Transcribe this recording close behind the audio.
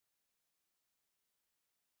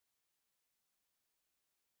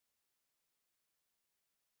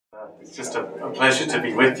It's just a pleasure to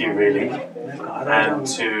be with you, really, and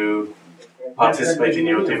to participate in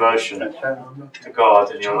your devotion to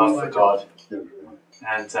God and your love for God,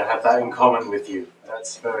 and to have that in common with you.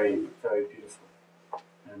 That's very, very beautiful,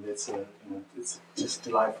 and it's just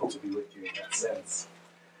delightful to be with you in that sense.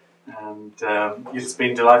 And it's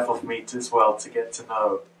been delightful for me as well to get to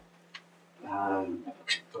know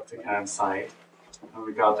Dr. Karen Said. I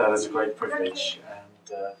regard that as a great privilege,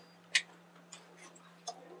 and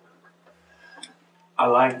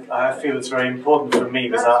I feel it's very important for me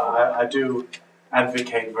because I do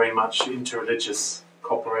advocate very much interreligious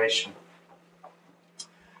cooperation.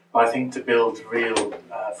 But I think to build real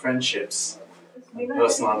friendships and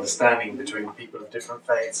personal understanding between people of different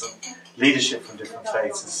faiths and leadership from different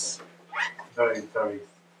faiths is very, very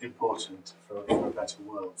important for a better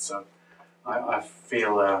world. So I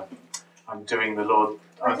feel I'm doing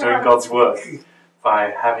God's work by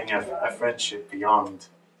having a friendship beyond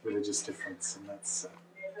religious difference, and that's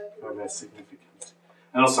very, very significant.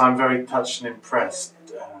 And also I'm very touched and impressed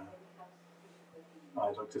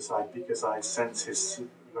by Dr. Said because I sense his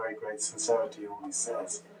very great sincerity in what he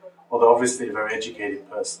says. Although obviously a very educated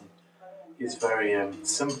person, he's very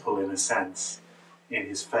simple in a sense in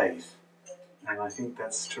his faith. And I think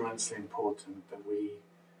that's tremendously important, that we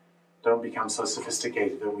don't become so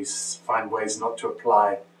sophisticated that we find ways not to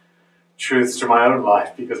apply truths to my own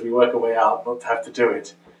life because we work a way out not to have to do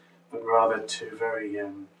it, but rather to very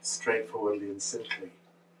straightforwardly and simply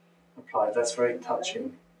apply it. That's very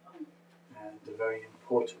touching and very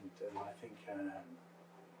important, and I think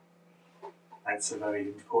that's a very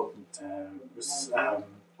important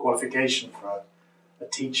qualification for a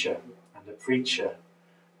teacher and a preacher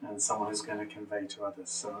and someone who's going to convey to others.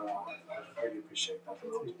 So I really appreciate that a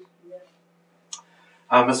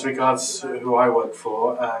lot. As regards who I work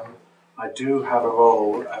for, I do have a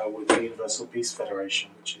role with the Universal Peace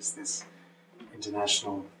Federation, which is this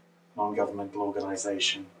international non-governmental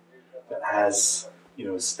organisation that has,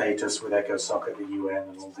 status with ECOSOC at the UN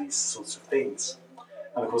and all these sorts of things.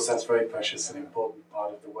 And of course, that's a very precious and important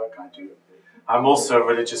part of the work I do. I'm also a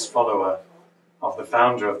religious follower of the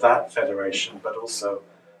founder of that federation, but also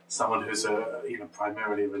someone who's a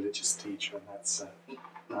primarily religious teacher, and that's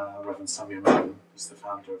Reverend Amir, who's the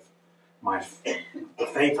founder of the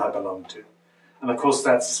faith I belong to. And of course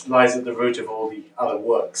that lies at the root of all the other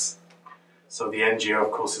works. So the NGO,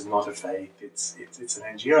 of course, is not a faith, it's an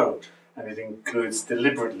NGO, and it includes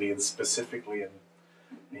deliberately and specifically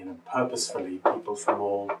and purposefully people from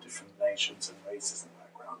all different nations and races and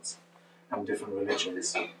backgrounds and different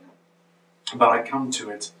religions. But I come to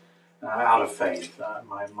it out of faith,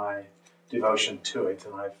 my devotion to it,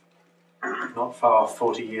 and I've not far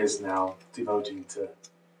 40 years now devoting to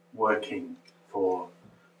working for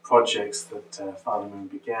projects that Father Moon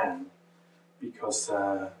began, because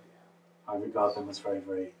I regard them as very,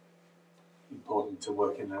 very important to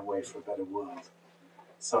work in that way for a better world.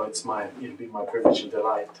 So it's been my privilege and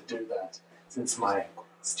delight to do that since my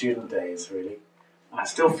student days, really. I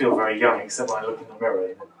still feel very young, except when I look in the mirror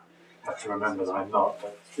and I have to remember that I'm not,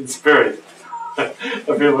 but in spirit I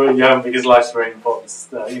feel very young because life's very important, it's,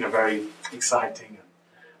 very exciting, and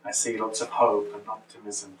I see lots of hope and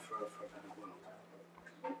optimism for a better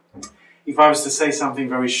world. If I was to say something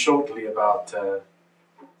very shortly about the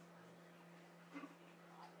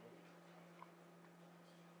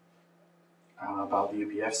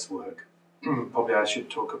UPF's work, probably I should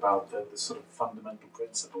talk about the sort of fundamental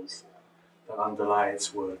principles that underlie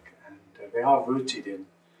its work, and they are rooted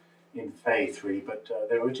in faith, really, but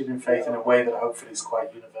they're rooted in faith in a way that hopefully is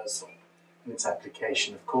quite universal in its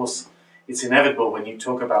application. Of course, it's inevitable when you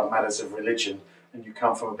talk about matters of religion and you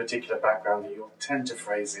come from a particular background that you'll tend to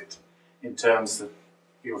phrase it in terms that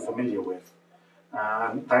you're familiar with.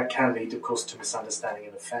 That can lead, of course, to misunderstanding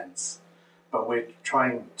and offence, but we're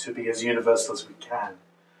trying to be as universal as we can.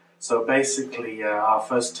 So basically, our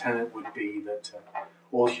first tenet would be that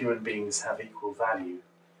all human beings have equal value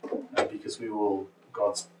because we are all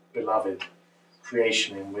God's beloved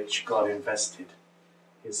creation in which God invested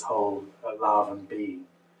his whole love and being.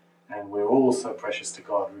 And we're all so precious to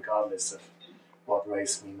God, regardless of what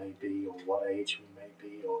race we may be, or what age we may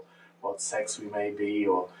be, or what sex we may be,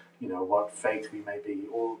 or what faith we may be.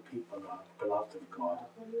 All people are beloved of God.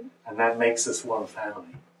 And that makes us one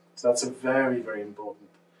family. So that's a very, very important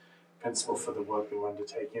principle for the work that we're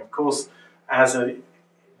undertaking. Of course, as an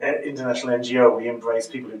international NGO, we embrace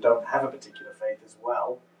people who don't have a particular faith as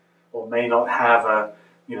well, or may not have a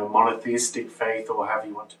monotheistic faith, or however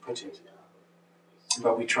you want to put it.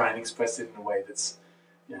 But we try and express it in a way that's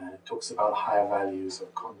talks about higher values or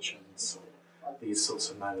conscience or these sorts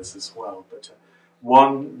of matters as well. But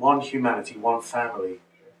one humanity, one family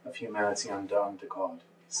of humanity under God.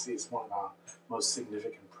 It's one of our most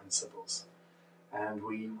significant principles. And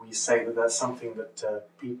we say that that's something that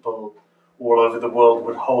people all over the world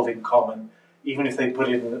would hold in common, even if they put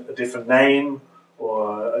it in a different name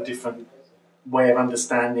or a different way of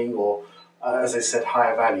understanding, or, as I said,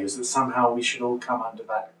 higher values, that somehow we should all come under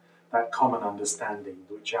that common understanding,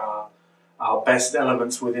 which are our best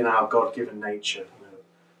elements within our God-given nature,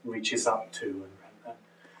 reaches up to. And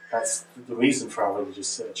that's the reason for our religious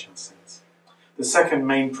search, in a sense. The second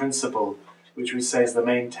main principle, which we say is the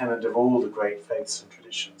main tenet of all the great faiths and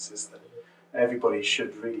traditions, is that everybody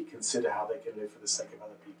should really consider how they can live for the sake of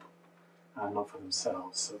other people and not for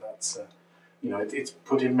themselves. So that's, it's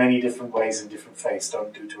put in many different ways in different faiths.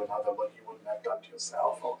 Don't do to another what you wouldn't have done to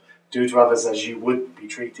yourself, or do to others as you would be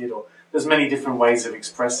treated. Or there's many different ways of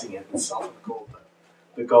expressing it. It's often called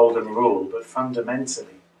the golden rule, but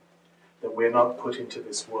fundamentally, that we're not put into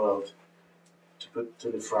this world to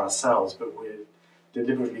live for ourselves, but we're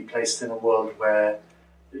deliberately placed in a world where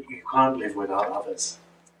you can't live without others,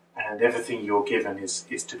 and everything you're given is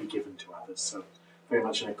to be given to others. So very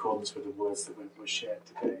much in accordance with the words that were shared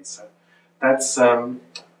today. So that's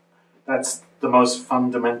the most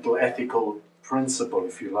fundamental ethical principle,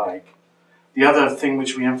 if you like. The other thing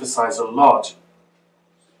which we emphasize a lot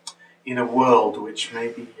in a world which may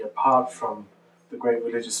be apart from the great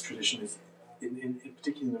religious tradition is, in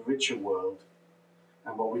particularly in the richer world,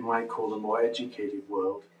 and what we might call the more educated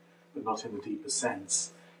world, but not in the deeper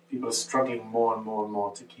sense, people are struggling more and more and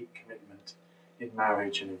more to keep commitment in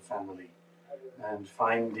marriage and in family, and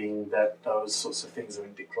finding that those sorts of things are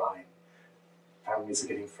in decline. Families are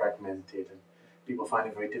getting fragmented, and people find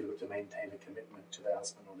it very difficult to maintain a commitment to their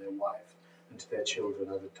husband or their wife and to their children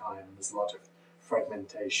over time. And there's a lot of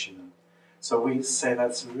fragmentation. And so we say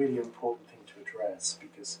that's a really important thing to address,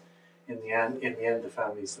 because in the end, the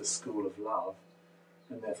family is the school of love,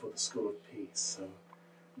 and therefore the school of peace. So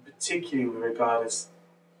particularly we regard as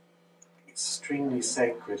extremely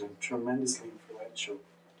sacred and tremendously influential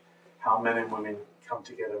how men and women come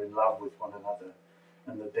together in love with one another,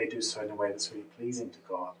 and that they do so in a way that's really pleasing to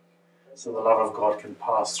God. So the love of God can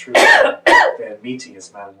pass through their meeting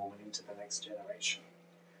as man and woman into the next generation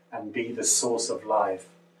and be the source of life,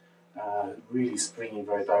 really springing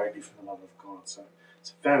very directly from the love of God. So it's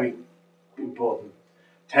a very important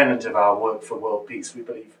tenet of our work for world peace. We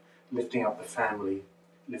believe lifting up the family,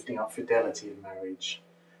 lifting up fidelity in marriage,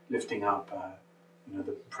 lifting up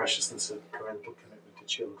the preciousness of parental commitment to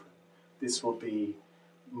children. This will be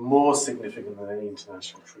more significant than any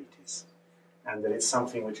international treaties, and that it's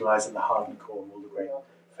something which lies at the heart and core of all the great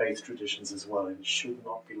faith traditions as well, and it should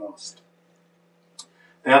not be lost.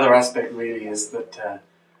 The other aspect really is that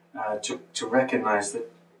to recognize that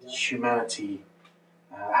humanity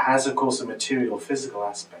has, of course, a material, physical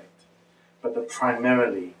aspect, but that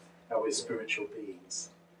primarily we're spiritual beings.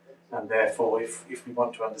 And therefore, if we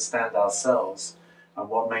want to understand ourselves and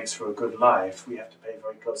what makes for a good life, we have to pay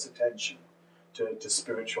very close attention to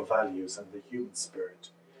spiritual values and the human spirit.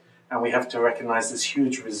 And we have to recognize there's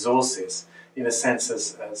huge resources, in a sense,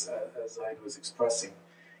 as I was expressing,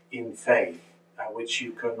 in faith, which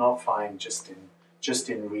you cannot find just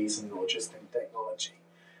in reason or just in technology.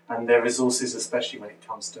 And there are resources, especially when it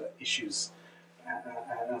comes to issues,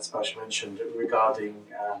 as Bash mentioned, regarding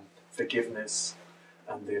forgiveness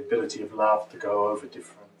and the ability of love to go over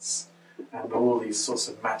difference, and all these sorts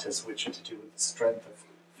of matters which are to do with the strength of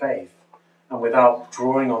faith. And without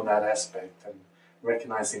drawing on that aspect and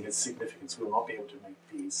recognizing its significance, we'll not be able to make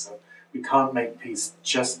peace. So we can't make peace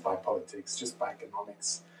just by politics, just by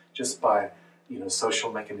economics, just by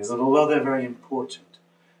social mechanisms, although they're very important.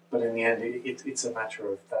 But in the end, it's a matter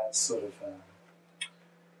of that sort of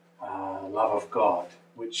love of God,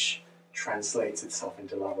 which translates itself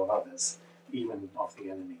into love of others, even of the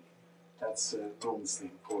enemy. That's enormously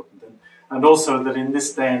important. And also that in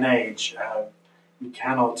this day and age, we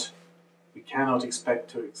cannot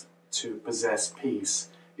expect to possess peace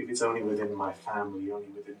if it's only within my family, only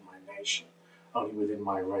within my nation, only within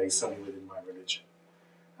my race, only within my religion.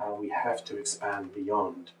 We have to expand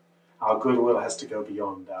beyond. Our goodwill has to go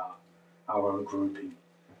beyond our own grouping,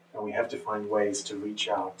 and we have to find ways to reach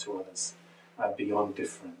out to others beyond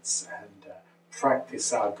difference and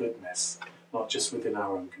practice our goodness, not just within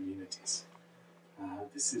our own communities.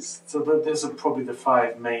 Those are probably the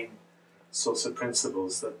five main sorts of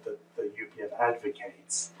principles that UPF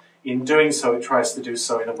advocates. In doing so, it tries to do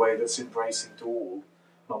so in a way that's embracing to all,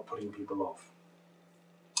 not putting people off.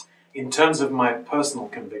 In terms of my personal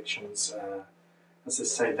convictions, as I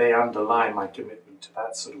say, they underlie my commitment to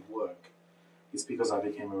that sort of work. It's because I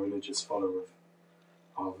became a religious follower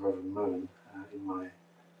of Reverend Moon in my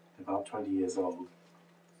about 20 years old.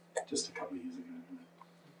 just a couple of years ago.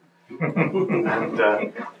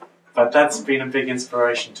 But that's been a big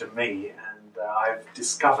inspiration to me, and I've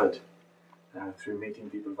discovered through meeting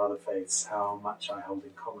people of other faiths how much I hold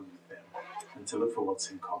in common with them, and to look for what's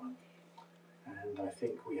in common. And I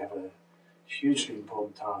think we have a hugely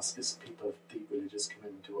important task as people of deep religious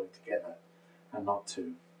commitment to work together, and not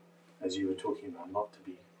to, as you were talking about, not to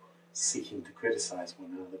be seeking to criticize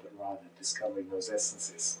one another, but rather discovering those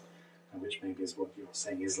essences, which maybe is what you're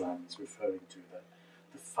saying Islam is referring to,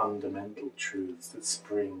 the fundamental truths that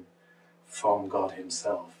spring from God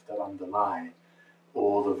himself, that underlie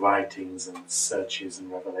all the writings and searches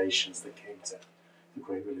and revelations that came to the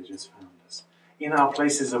great religious founders. In our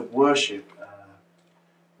places of worship,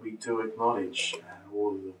 we do acknowledge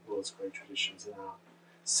all of the world's great traditions. In our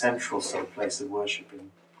central sort of place of worship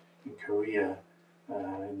in Korea,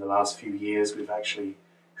 in the last few years, we've actually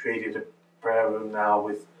created a prayer room now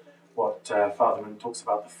with what Father Amir talks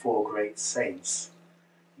about, the four great saints.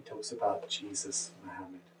 He talks about Jesus,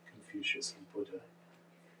 Muhammad, Confucius, and Buddha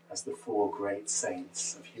as the four great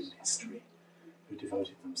saints of human history who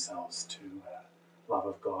devoted themselves to love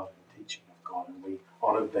of God and teaching of God, and we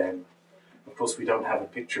honored them. Of course, we don't have a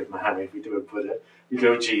picture of Muhammad. We do a Buddha, we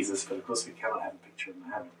do a Jesus, but of course we cannot have a picture of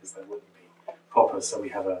Muhammad because that wouldn't be proper. So we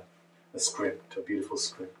have a script, a beautiful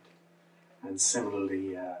script. And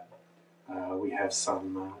similarly, we have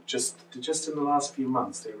some, just in the last few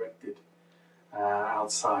months, they erected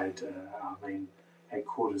outside our main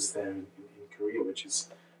headquarters there in Korea, which is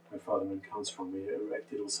where Father Amir comes from. We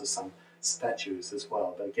erected also some statues as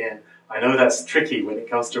well. But again, I know that's tricky when it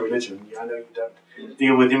comes to religion. I know you don't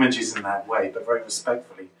deal with images in that way, but very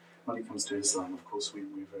respectfully, when it comes to Islam, of course, we're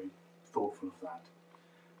very thoughtful of that.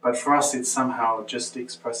 But for us, it's somehow just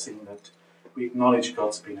expressing that we acknowledge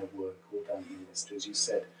God's been at work all down in history. As you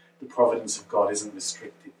said, the providence of God isn't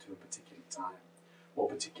restricted to a particular time, or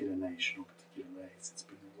particular nation, or particular race. It's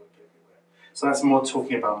been at work everywhere. So that's more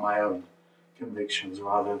talking about my own convictions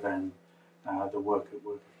rather than the work of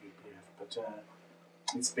UPF. But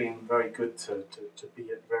it's been very good to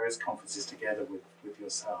be at various conferences together with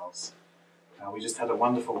yourselves. We just had a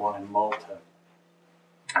wonderful one in Malta,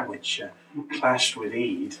 which clashed with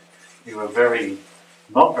Eid. We were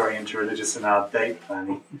not very interreligious in our date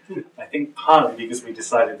planning. I think partly because we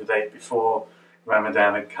decided the date before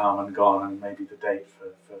Ramadan had come and gone, and maybe the date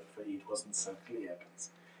for Eid wasn't so clear. But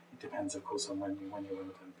it depends, of course, on when your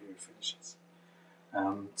Ramadan period finishes.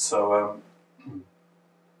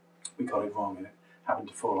 We got it wrong, and it happened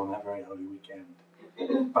to fall on that very holy weekend.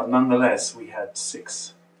 But nonetheless, we had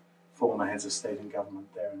 6 former heads of state and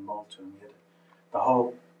government there in Malta, and the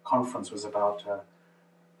whole conference was about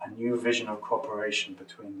a new vision of cooperation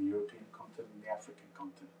between the European continent and the African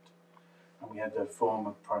continent. And we had the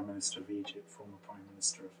former Prime Minister of Egypt, former Prime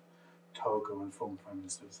Minister of Togo, and former Prime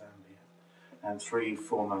Minister of Zambia, and 3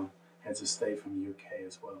 former heads of state from the UK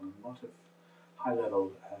as well, and a lot of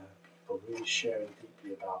high-level people really sharing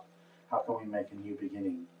deeply about how can we make a new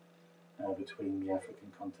beginning between the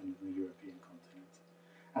African continent and the European continent.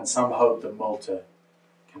 And some hope that Malta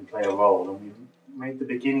can play a role, and we made the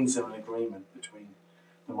beginnings of an agreement between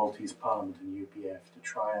the Maltese Parliament and UPF to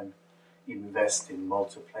try and invest in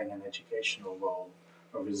Malta playing an educational role,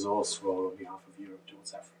 a resource role on behalf of Europe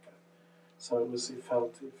towards Africa. So it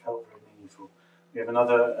felt very meaningful. We have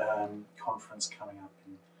another conference coming up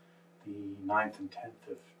in the 9th and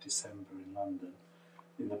 10th of December in London,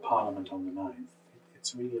 in the Parliament on the 9th.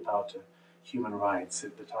 It's really about human rights.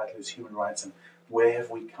 The title is Human Rights, and where have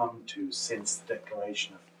we come to since the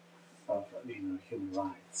Declaration of human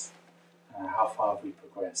rights? How far have we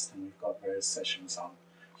progressed? And we've got various sessions on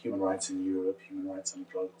human rights in Europe, human rights on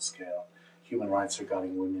a global scale, human rights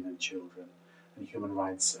regarding women and children, and human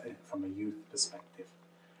rights from a youth perspective.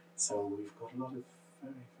 So we've got a lot of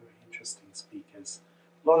very, very interesting speakers.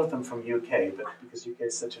 A lot of them from UK, but because UK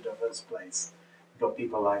is such a diverse place, we've got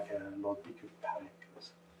people like Lord Bhikkhu Parekh,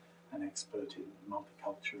 who's an expert in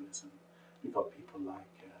multiculturalism. We've got people like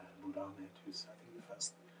Lord Ahmad, who's I think the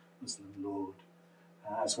first Muslim Lord,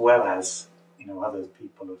 as well as other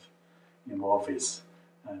people of more obvious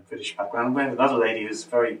British background. We have another lady who's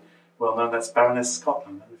very well known. That's Baroness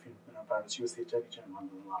Scotland. I don't know if you know Baroness. She was the Attorney General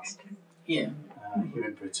under the last here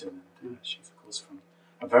in Britain, and she's of course from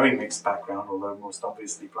a very mixed background, although most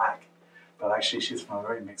obviously black. But actually, she's from a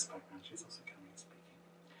very mixed background. She's also coming and speaking.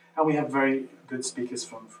 And we have very good speakers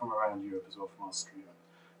from around Europe as well, from Austria,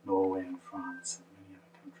 Norway, and France, and many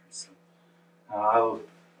other countries. So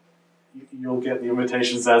you'll get the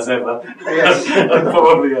invitations as ever. Yes.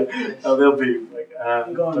 Probably there'll be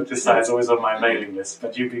Dr. Syed's always on my mailing list,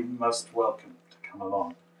 but you'd be most welcome to come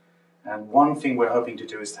along. And one thing we're hoping to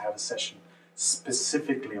do is to have a session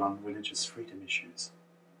specifically on religious freedom issues.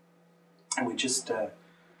 And we're just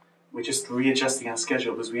readjusting our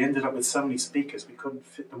schedule because we ended up with so many speakers we couldn't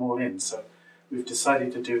fit them all in. So we've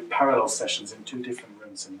decided to do parallel sessions in 2 different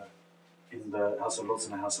rooms in the House of Lords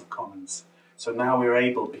and the House of Commons. So now we're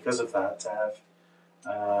able, because of that, to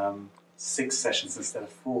have 6 sessions instead of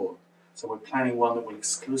 4. So we're planning one that will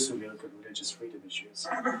exclusively look at religious freedom issues.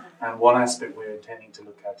 And one aspect we're intending to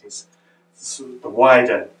look at is the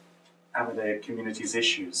wider Ahmadiyya community's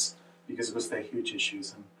issues, because of course they're huge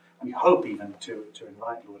issues. And we hope even to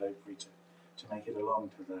invite Lord Avery to make it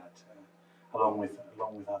along to that, along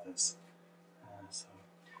with others. So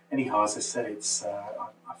anyhow, as I said, it's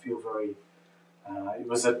I feel very. It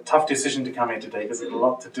was a tough decision to come here today because there's a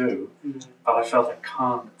lot to do, but I felt I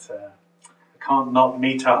can't not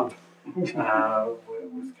meet up with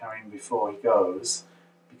Karim before he goes,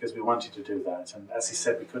 because we wanted to do that. And as he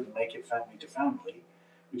said, we couldn't make it family to family,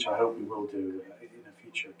 which I hope we will do in a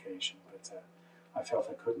future occasion. But I felt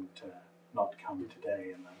I couldn't not come today,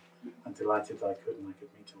 and I'm delighted that I could, and I could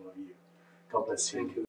meet all of you. God bless you. Thank you.